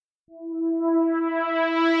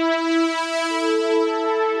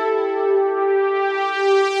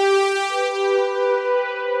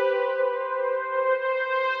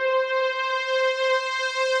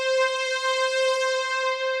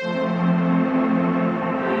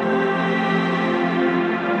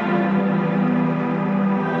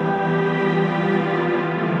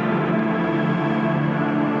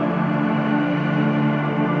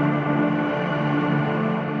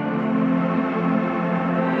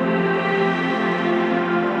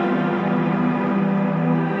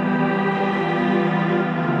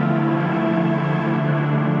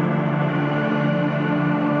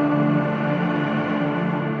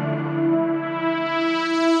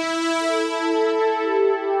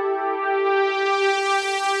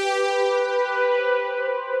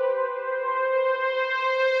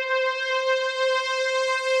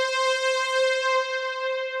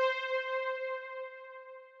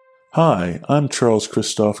Hi, I'm Charles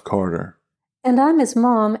Christoph Carter. And I'm his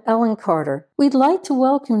mom, Ellen Carter. We'd like to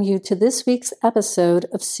welcome you to this week's episode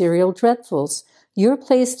of Serial Dreadfuls, your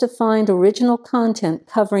place to find original content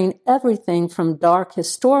covering everything from dark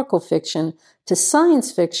historical fiction to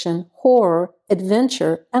science fiction, horror,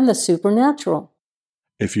 adventure, and the supernatural.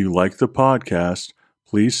 If you like the podcast,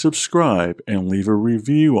 please subscribe and leave a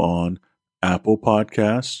review on Apple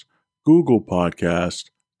Podcasts, Google Podcasts,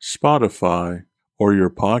 Spotify, or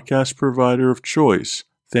your podcast provider of choice.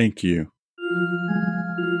 Thank you.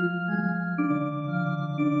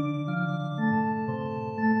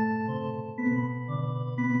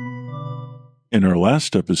 In our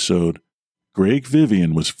last episode, Greg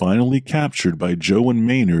Vivian was finally captured by Joe and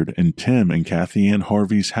Maynard in Tim and Kathy Ann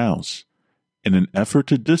Harvey's house. In an effort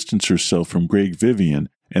to distance herself from Greg Vivian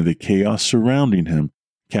and the chaos surrounding him,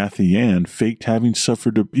 Kathy Ann faked having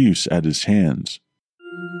suffered abuse at his hands.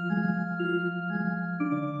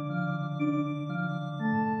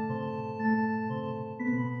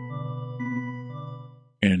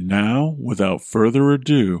 And now, without further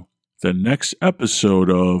ado, the next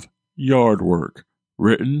episode of Yardwork,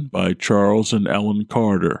 written by Charles and Ellen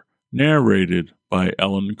Carter, narrated by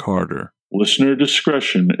Ellen Carter. Listener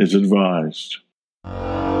discretion is advised.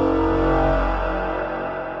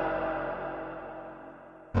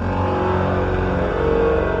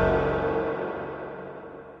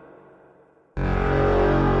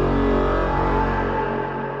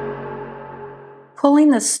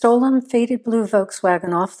 Pulling the stolen, faded blue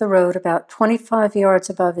Volkswagen off the road about 25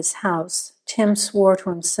 yards above his house, Tim swore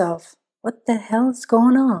to himself, "What the hell is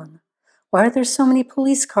going on? Why are there so many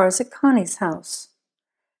police cars at Connie's house?"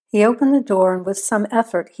 He opened the door and with some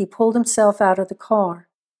effort he pulled himself out of the car.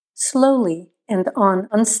 Slowly and on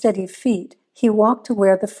unsteady feet, he walked to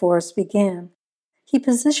where the forest began. He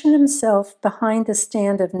positioned himself behind a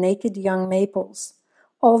stand of naked young maples.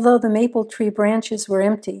 Although the maple tree branches were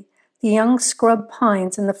empty, the young scrub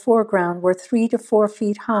pines in the foreground were 3 to 4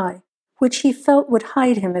 feet high, which he felt would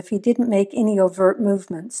hide him if he didn't make any overt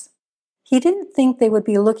movements. He didn't think they would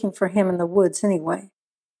be looking for him in the woods anyway.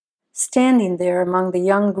 Standing there among the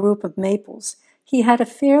young group of maples, he had a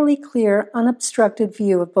fairly clear, unobstructed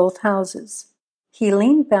view of both houses. He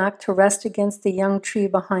leaned back to rest against the young tree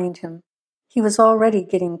behind him. He was already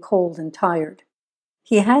getting cold and tired.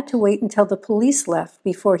 He had to wait until the police left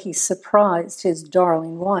before he surprised his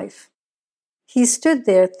darling wife. He stood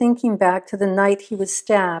there thinking back to the night he was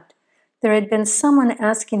stabbed. There had been someone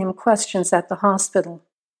asking him questions at the hospital.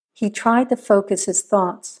 He tried to focus his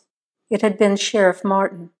thoughts. It had been Sheriff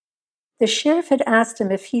Martin. The sheriff had asked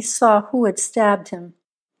him if he saw who had stabbed him.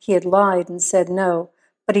 He had lied and said no,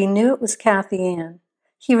 but he knew it was Kathy Ann.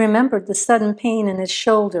 He remembered the sudden pain in his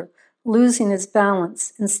shoulder, losing his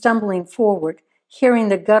balance and stumbling forward, hearing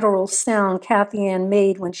the guttural sound Kathy Ann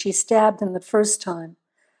made when she stabbed him the first time.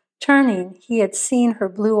 Turning, he had seen her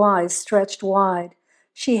blue eyes stretched wide.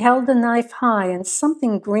 She held the knife high and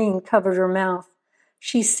something green covered her mouth.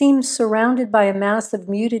 She seemed surrounded by a mass of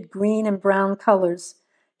muted green and brown colors.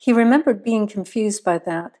 He remembered being confused by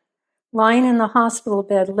that. Lying in the hospital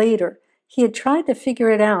bed later, he had tried to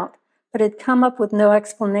figure it out, but had come up with no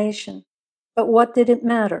explanation. But what did it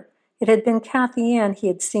matter? It had been Kathy Ann he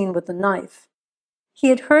had seen with the knife. He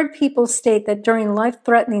had heard people state that during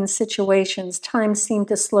life-threatening situations, time seemed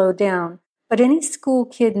to slow down, but any school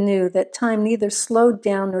kid knew that time neither slowed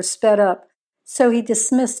down nor sped up, so he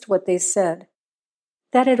dismissed what they said.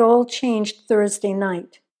 That had all changed Thursday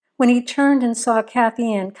night. When he turned and saw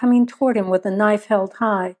Kathy Ann coming toward him with the knife held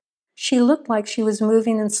high, she looked like she was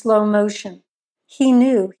moving in slow motion. He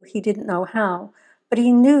knew, he didn't know how, but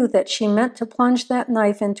he knew that she meant to plunge that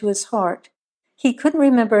knife into his heart. He couldn't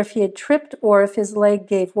remember if he had tripped or if his leg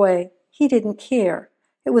gave way. He didn't care.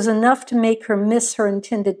 It was enough to make her miss her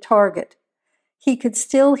intended target. He could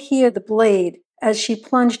still hear the blade as she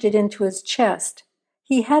plunged it into his chest.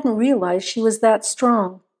 He hadn't realized she was that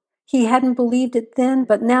strong. He hadn't believed it then,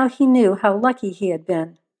 but now he knew how lucky he had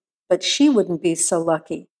been. But she wouldn't be so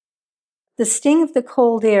lucky. The sting of the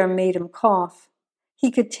cold air made him cough. He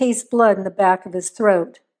could taste blood in the back of his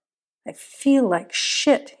throat. "I feel like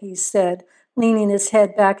shit," he said, leaning his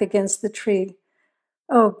head back against the tree.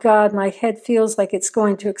 "Oh, God, my head feels like it's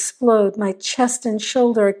going to explode. My chest and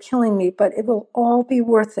shoulder are killing me, but it will all be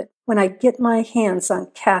worth it when I get my hands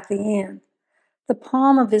on Kathy Ann." The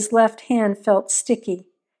palm of his left hand felt sticky.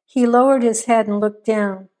 He lowered his head and looked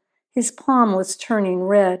down. His palm was turning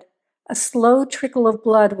red. A slow trickle of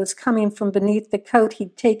blood was coming from beneath the coat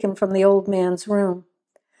he'd taken from the old man's room.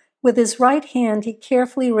 With his right hand, he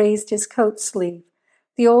carefully raised his coat sleeve.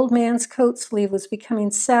 The old man's coat sleeve was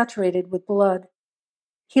becoming saturated with blood.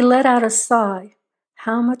 He let out a sigh.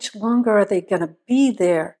 How much longer are they going to be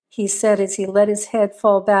there? He said as he let his head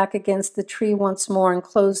fall back against the tree once more and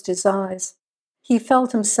closed his eyes. He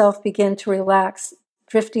felt himself begin to relax,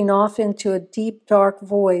 drifting off into a deep, dark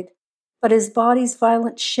void, but his body's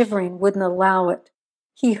violent shivering wouldn't allow it.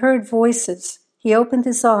 He heard voices. He opened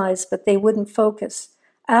his eyes, but they wouldn't focus.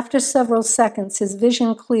 After several seconds, his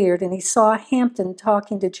vision cleared and he saw Hampton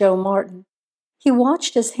talking to Joe Martin. He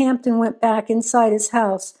watched as Hampton went back inside his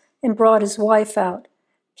house and brought his wife out.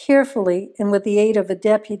 Carefully, and with the aid of a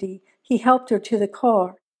deputy, he helped her to the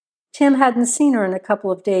car. Tim hadn't seen her in a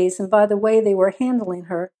couple of days, and by the way they were handling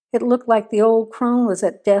her, it looked like the old crone was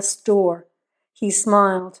at death's door. He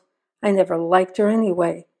smiled. I never liked her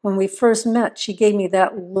anyway. When we first met, she gave me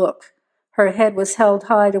that look. Her head was held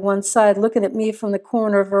high to one side, looking at me from the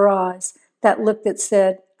corner of her eyes, that look that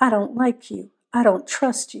said, I don't like you. I don't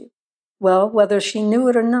trust you. Well, whether she knew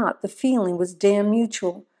it or not, the feeling was damn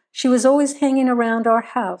mutual. She was always hanging around our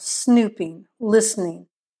house, snooping, listening,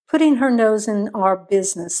 putting her nose in our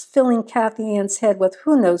business, filling Kathy Ann's head with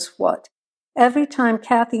who knows what. Every time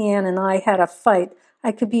Kathy Ann and I had a fight,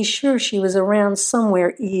 I could be sure she was around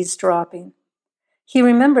somewhere eavesdropping. He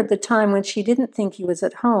remembered the time when she didn't think he was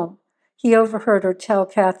at home. He overheard her tell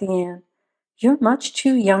Kathy Ann, You're much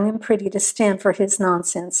too young and pretty to stand for his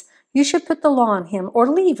nonsense. You should put the law on him or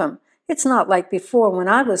leave him. It's not like before when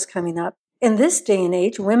I was coming up. In this day and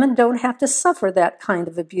age, women don't have to suffer that kind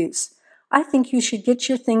of abuse. I think you should get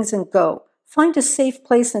your things and go. Find a safe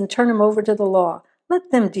place and turn him over to the law. Let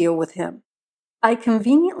them deal with him. I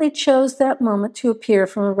conveniently chose that moment to appear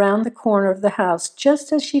from around the corner of the house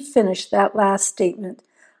just as she finished that last statement.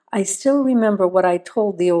 I still remember what I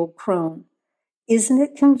told the old crone. Isn't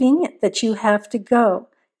it convenient that you have to go?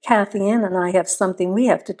 Kathy Ann and I have something we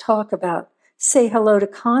have to talk about. Say hello to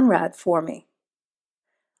Conrad for me.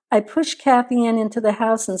 I pushed Kathy Ann into the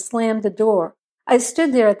house and slammed the door. I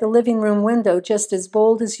stood there at the living room window just as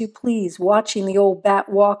bold as you please, watching the old bat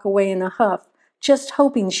walk away in a huff, just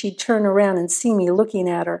hoping she'd turn around and see me looking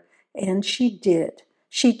at her. And she did.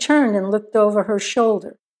 She turned and looked over her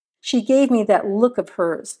shoulder. She gave me that look of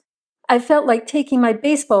hers. I felt like taking my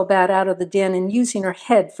baseball bat out of the den and using her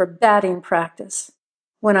head for batting practice.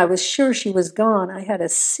 When I was sure she was gone, I had a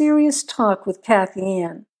serious talk with Kathy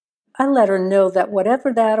Ann. I let her know that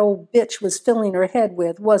whatever that old bitch was filling her head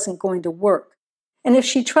with wasn't going to work. And if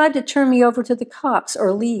she tried to turn me over to the cops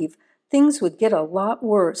or leave, things would get a lot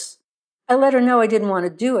worse. I let her know I didn't want to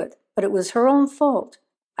do it, but it was her own fault.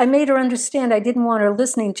 I made her understand I didn't want her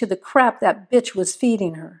listening to the crap that bitch was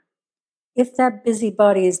feeding her. If that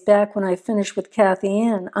busybody is back when I finish with Kathy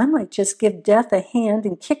Ann, I might just give Death a hand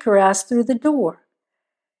and kick her ass through the door.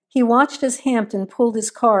 He watched as Hampton pulled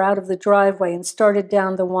his car out of the driveway and started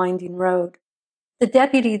down the winding road. The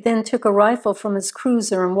deputy then took a rifle from his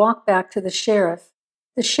cruiser and walked back to the sheriff.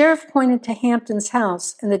 The sheriff pointed to Hampton's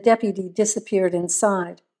house, and the deputy disappeared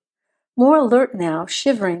inside. More alert now,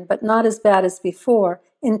 shivering but not as bad as before,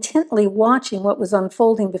 intently watching what was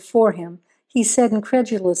unfolding before him, he said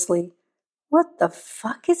incredulously, What the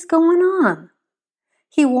fuck is going on?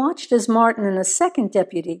 He watched as Martin and a second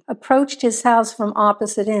deputy approached his house from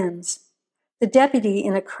opposite ends. The deputy,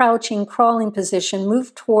 in a crouching, crawling position,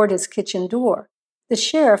 moved toward his kitchen door. The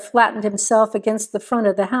sheriff flattened himself against the front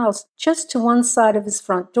of the house, just to one side of his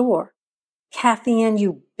front door. Kathy Ann,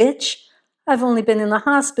 you bitch! I've only been in the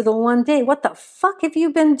hospital 1 day. What the fuck have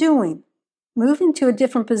you been doing? Moving to a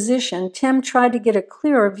different position, Tim tried to get a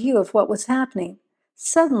clearer view of what was happening.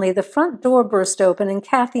 Suddenly, the front door burst open and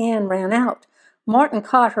Kathy Ann ran out. Martin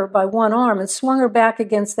caught her by one arm and swung her back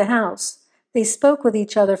against the house. They spoke with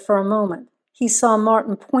each other for a moment. He saw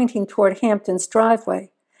Martin pointing toward Hampton's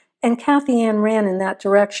driveway, and Kathy Ann ran in that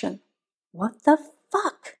direction. What the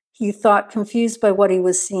fuck? He thought, confused by what he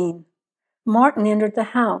was seeing. Martin entered the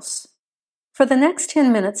house. For the next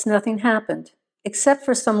 10 minutes, nothing happened. Except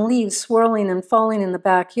for some leaves swirling and falling in the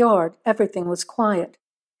backyard, everything was quiet.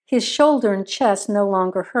 His shoulder and chest no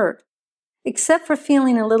longer hurt. Except for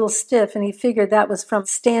feeling a little stiff, and he figured that was from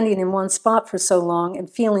standing in one spot for so long and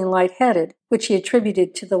feeling lightheaded, which he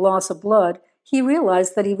attributed to the loss of blood, he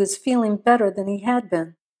realized that he was feeling better than he had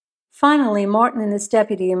been. Finally, Martin and his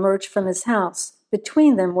deputy emerged from his house.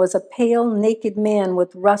 Between them was a pale, naked man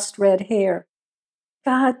with rust-red hair.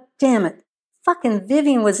 God damn it. Fucking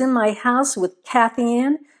Vivian was in my house with Kathy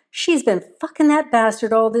Ann. She's been fucking that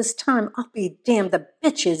bastard all this time. I'll be damned, the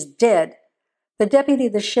bitch is dead. The deputy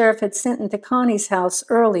the sheriff had sent into Connie's house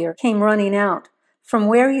earlier came running out. From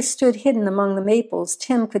where he stood hidden among the maples,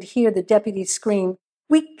 Tim could hear the deputy scream,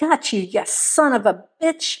 We got you, you son of a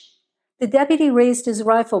bitch! The deputy raised his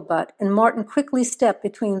rifle butt, and Martin quickly stepped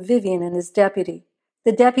between Vivian and his deputy.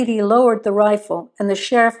 The deputy lowered the rifle, and the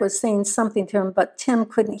sheriff was saying something to him, but Tim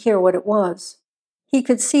couldn't hear what it was. He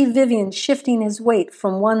could see Vivian shifting his weight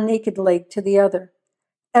from one naked leg to the other.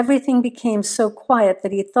 Everything became so quiet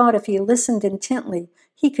that he thought if he listened intently,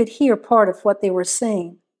 he could hear part of what they were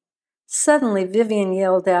saying. Suddenly, Vivian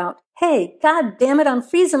yelled out, "Hey, God damn it, I'm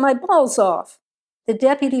freezing my balls off!" The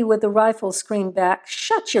deputy with the rifle screamed back,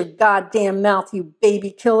 "Shut your goddamn mouth, you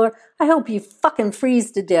baby killer! I hope you fucking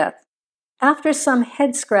freeze to death!" After some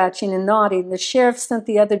head scratching and nodding, the sheriff sent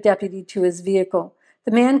the other deputy to his vehicle.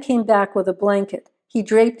 The man came back with a blanket. He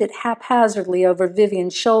draped it haphazardly over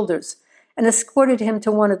Vivian's shoulders and escorted him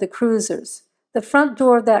to one of the cruisers. The front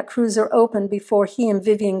door of that cruiser opened before he and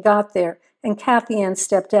Vivian got there, and Kathy Ann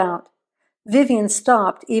stepped out. Vivian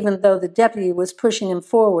stopped, even though the deputy was pushing him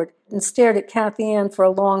forward, and stared at Kathy Ann for a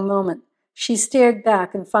long moment. She stared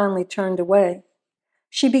back and finally turned away.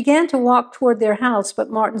 She began to walk toward their house, but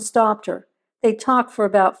Martin stopped her. They talked for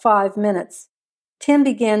about 5 minutes. Tim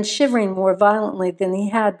began shivering more violently than he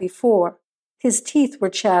had before. His teeth were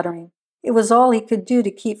chattering. It was all he could do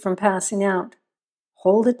to keep from passing out.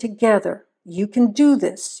 "Hold it together. You can do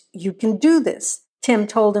this. You can do this," Tim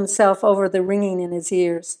told himself over the ringing in his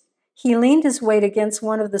ears. He leaned his weight against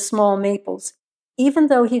one of the small maples. Even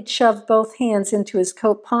though he'd shoved both hands into his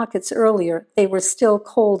coat pockets earlier, they were still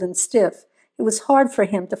cold and stiff. It was hard for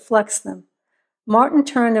him to flex them. Martin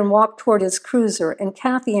turned and walked toward his cruiser, and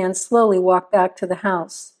Kathy Ann slowly walked back to the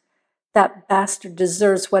house. "That bastard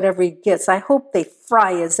deserves whatever he gets. I hope they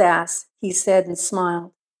fry his ass," he said and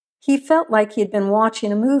smiled. He felt like he had been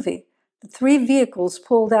watching a movie. The 3 vehicles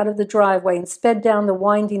pulled out of the driveway and sped down the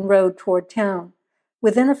winding road toward town.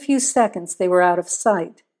 Within a few seconds, they were out of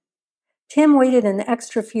sight. Tim waited an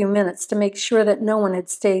extra few minutes to make sure that no one had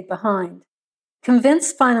stayed behind.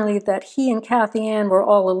 Convinced finally that he and Kathy Ann were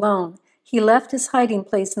all alone, he left his hiding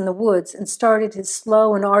place in the woods and started his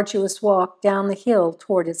slow and arduous walk down the hill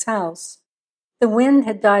toward his house. The wind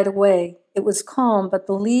had died away. It was calm, but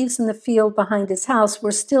the leaves in the field behind his house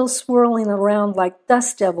were still swirling around like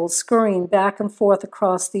dust devils scurrying back and forth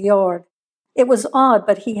across the yard. It was odd,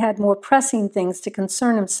 but he had more pressing things to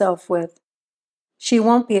concern himself with. "She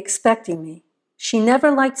won't be expecting me. She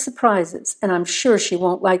never liked surprises, and I'm sure she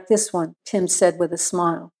won't like this one," Tim said with a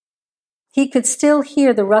smile. He could still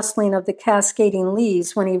hear the rustling of the cascading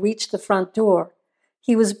leaves when he reached the front door.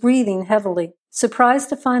 He was breathing heavily. Surprised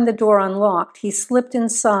to find the door unlocked, he slipped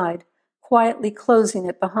inside, quietly closing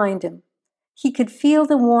it behind him. He could feel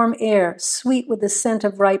the warm air, sweet with the scent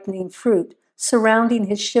of ripening fruit, surrounding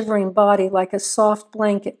his shivering body like a soft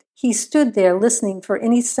blanket. He stood there listening for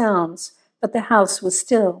any sounds, but the house was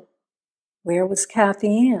still. Where was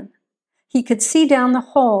Kathy Ann? He could see down the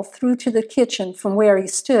hall through to the kitchen from where he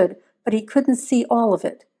stood, but he couldn't see all of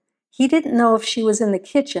it. He didn't know if she was in the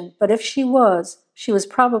kitchen, but if she was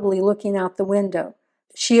probably looking out the window.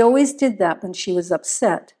 She always did that when she was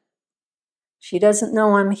upset. "She doesn't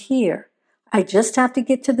know I'm here. I just have to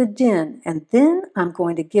get to the den, and then I'm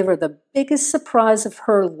going to give her the biggest surprise of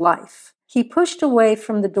her life." He pushed away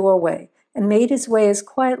from the doorway and made his way as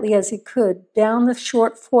quietly as he could down the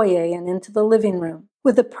short foyer and into the living room.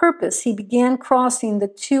 With a purpose, he began crossing the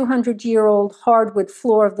 200-year-old hardwood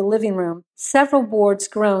floor of the living room. Several boards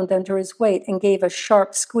groaned under his weight and gave a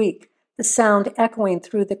sharp squeak, the sound echoing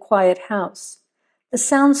through the quiet house. The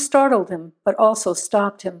sound startled him, but also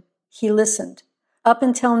stopped him. He listened. Up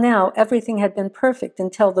until now, everything had been perfect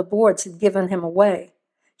until the boards had given him away.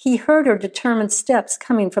 He heard her determined steps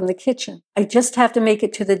coming from the kitchen. "I just have to make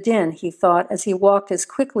it to the den," he thought as he walked as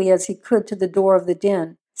quickly as he could to the door of the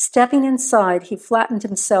den. Stepping inside, he flattened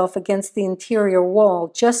himself against the interior wall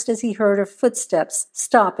just as he heard her footsteps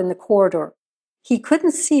stop in the corridor. He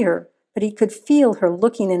couldn't see her, but he could feel her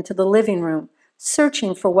looking into the living room,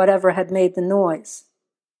 searching for whatever had made the noise.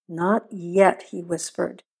 "Not yet," he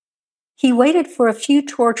whispered. He waited for a few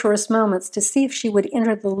torturous moments to see if she would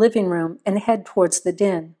enter the living room and head towards the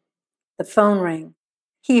den. The phone rang.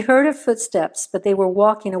 He heard her footsteps, but they were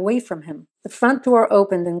walking away from him. The front door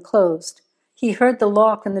opened and closed. He heard the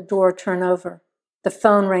lock on the door turn over. The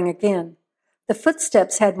phone rang again. The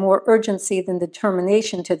footsteps had more urgency than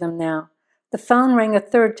determination to them now. The phone rang a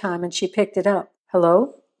third time and she picked it up.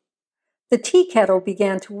 "Hello?" The tea kettle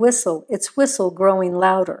began to whistle, its whistle growing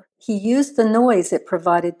louder. He used the noise it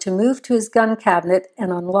provided to move to his gun cabinet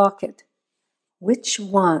and unlock it. Which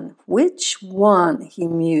one? Which one? He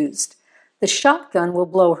mused. The shotgun will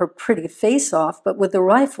blow her pretty face off, but with the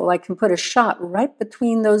rifle I can put a shot right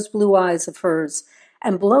between those blue eyes of hers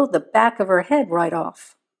and blow the back of her head right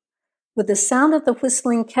off. With the sound of the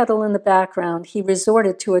whistling kettle in the background, he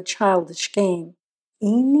resorted to a childish game.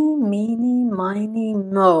 Eeny, meeny, miny,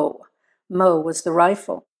 mo. Mo was the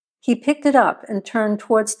rifle. He picked it up and turned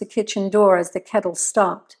towards the kitchen door as the kettle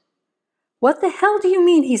stopped. "What the hell do you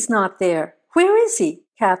mean he's not there? Where is he?"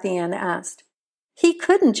 Kathy Ann asked. "He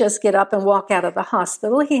couldn't just get up and walk out of the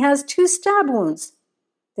hospital. He has 2 stab wounds."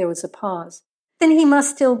 There was a pause. "Then he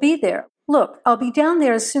must still be there. Look, I'll be down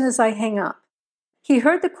there as soon as I hang up." He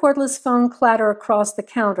heard the cordless phone clatter across the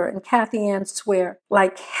counter and Kathy Ann swear,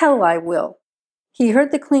 "Like hell I will." He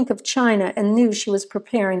heard the clink of china and knew she was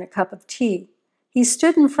preparing a cup of tea. He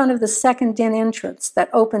stood in front of the second-in entrance that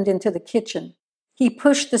opened into the kitchen. He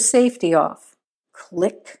pushed the safety off.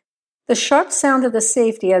 Click. The sharp sound of the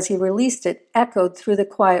safety as he released it echoed through the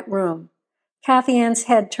quiet room. Kathy Ann's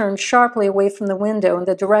head turned sharply away from the window in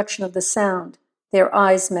the direction of the sound. Their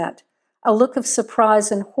eyes met. A look of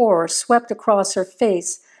surprise and horror swept across her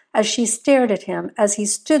face as she stared at him as he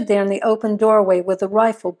stood there in the open doorway with the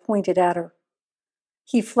rifle pointed at her.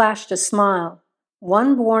 He flashed a smile,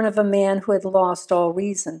 one born of a man who had lost all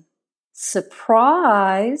reason.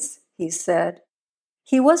 "Surprise," he said.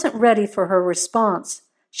 He wasn't ready for her response.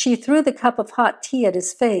 She threw the cup of hot tea at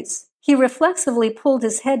his face. He reflexively pulled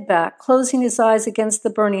his head back, closing his eyes against the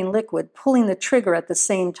burning liquid, pulling the trigger at the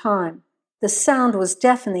same time. The sound was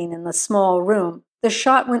deafening in the small room. The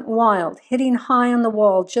shot went wild, hitting high on the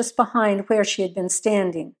wall just behind where she had been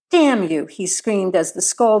standing. "Damn you!" he screamed as the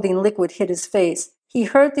scalding liquid hit his face. He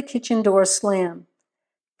heard the kitchen door slam.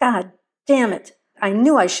 "God damn it! I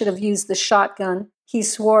knew I should have used the shotgun," he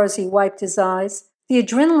swore as he wiped his eyes. The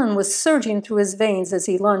adrenaline was surging through his veins as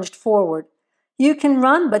he lunged forward. "You can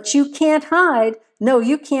run, but you can't hide. No,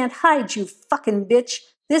 you can't hide, you fucking bitch.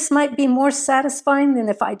 This might be more satisfying than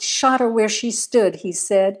if I'd shot her where she stood," he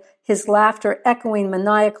said, his laughter echoing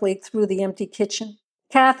maniacally through the empty kitchen.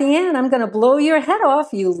 "Kathy Ann, I'm going to blow your head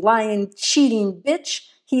off, you lying, cheating bitch,"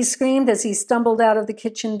 he screamed as he stumbled out of the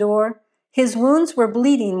kitchen door. His wounds were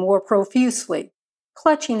bleeding more profusely.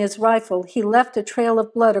 Clutching his rifle, he left a trail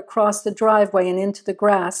of blood across the driveway and into the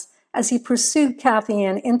grass as he pursued Kathy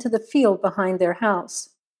Ann into the field behind their house.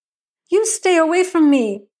 "You stay away from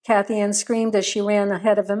me," Kathy Ann screamed as she ran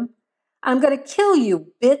ahead of him. "I'm going to kill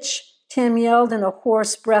you, bitch," Tim yelled in a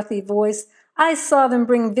hoarse, breathy voice. "I saw them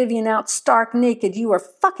bring Vivian out stark naked. You were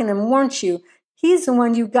fucking him, weren't you? He's the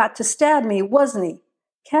one you got to stab me, wasn't he?"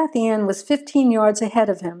 Kathy Ann was 15 yards ahead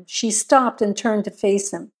of him. She stopped and turned to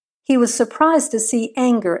face him. He was surprised to see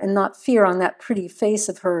anger and not fear on that pretty face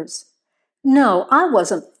of hers. "No, I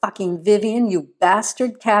wasn't fucking Vivian, you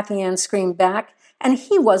bastard," Kathy Ann screamed back. "And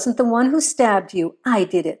he wasn't the one who stabbed you. I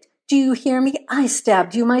did it. Do you hear me? I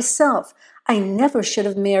stabbed you myself. I never should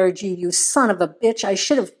have married you, you son of a bitch. I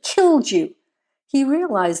should have killed you." He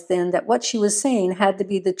realized then that what she was saying had to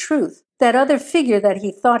be the truth. That other figure that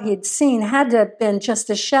he thought he had seen had to have been just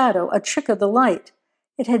a shadow, a trick of the light.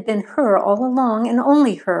 It had been her all along and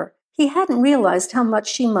only her. He hadn't realized how much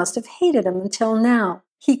she must have hated him until now.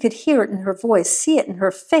 He could hear it in her voice, see it in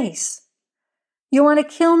her face. "You want to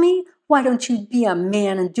kill me? Why don't you be a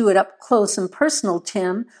man and do it up close and personal,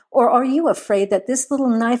 Tim? Or are you afraid that this little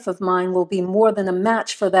knife of mine will be more than a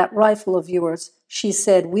match for that rifle of yours?" she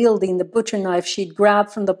said, wielding the butcher knife she'd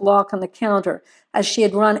grabbed from the block on the counter as she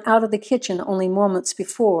had run out of the kitchen only moments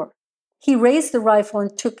before. He raised the rifle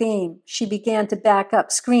and took aim. She began to back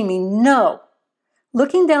up, screaming, "No!"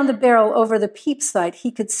 Looking down the barrel over the peep sight,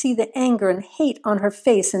 he could see the anger and hate on her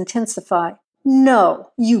face intensify. "No,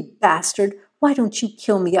 you bastard! Why don't you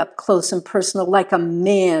kill me up close and personal like a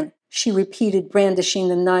man?" she repeated, brandishing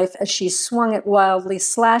the knife as she swung it wildly,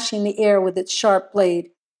 slashing the air with its sharp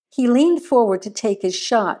blade. He leaned forward to take his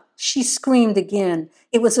shot. She screamed again.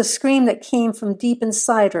 It was a scream that came from deep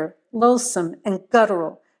inside her, loathsome and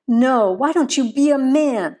guttural. "No, why don't you be a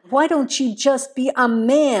man? Why don't you just be a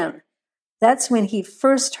man?" That's when he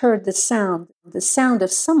first heard the sound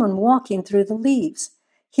of someone walking through the leaves.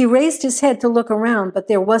 He raised his head to look around, but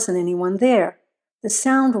there wasn't anyone there. The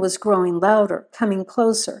sound was growing louder, coming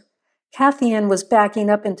closer. Kathy Ann was backing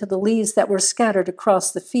up into the leaves that were scattered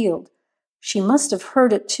across the field. She must have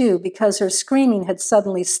heard it too, because her screaming had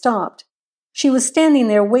suddenly stopped. She was standing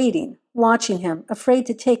there waiting, watching him, afraid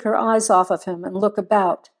to take her eyes off of him and look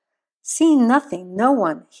about. Seeing nothing, no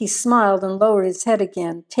one, he smiled and lowered his head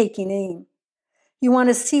again, taking aim. "You want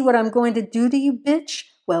to see what I'm going to do to you, bitch?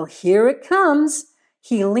 Well, here it comes."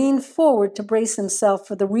 He leaned forward to brace himself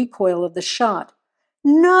for the recoil of the shot.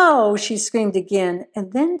 "No!" she screamed again,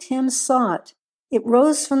 and then Tim saw it. It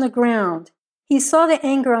rose from the ground. He saw the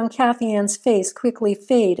anger on Kathy Ann's face quickly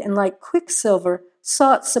fade, and like quicksilver,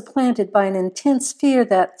 saw it supplanted by an intense fear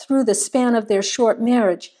that, through the span of their short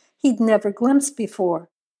marriage, he'd never glimpsed before.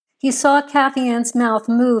 He saw Kathy Ann's mouth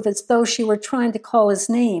move as though she were trying to call his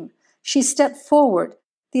name. She stepped forward.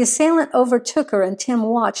 The assailant overtook her, and Tim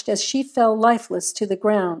watched as she fell lifeless to the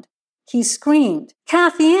ground. He screamed,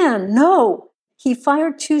 "Kathy Ann, no!" He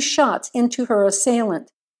fired 2 shots into her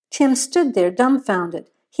assailant. Tim stood there dumbfounded.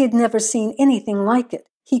 He had never seen anything like it.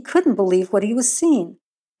 He couldn't believe what he was seeing.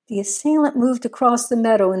 The assailant moved across the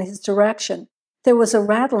meadow in his direction. There was a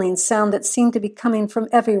rattling sound that seemed to be coming from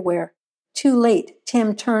everywhere. Too late,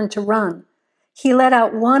 Tim turned to run. He let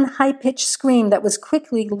out one high-pitched scream that was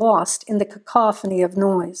quickly lost in the cacophony of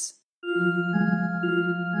noise.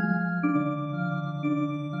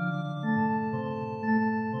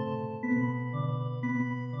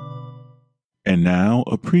 And now,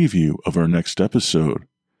 a preview of our next episode.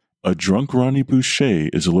 A drunk Ronnie Boucher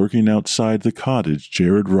is lurking outside the cottage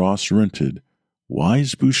Jared Ross rented. Why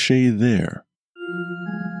is Boucher there?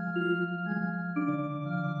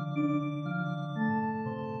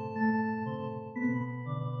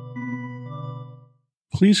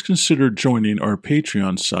 Please consider joining our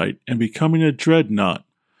Patreon site and becoming a Dreadnought.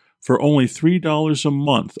 For only $3 a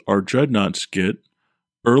month, our Dreadnoughts get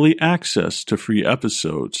early access to free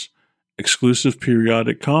episodes, exclusive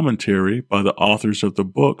periodic commentary by the authors of the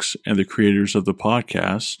books and the creators of the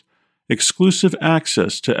podcast, exclusive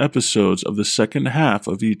access to episodes of the second half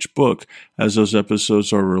of each book as those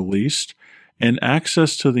episodes are released, and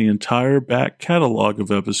access to the entire back catalog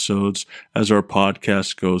of episodes as our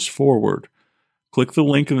podcast goes forward. Click the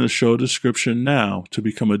link in the show description now to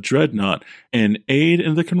become a Dreadnought and aid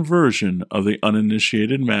in the conversion of the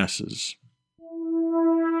uninitiated masses.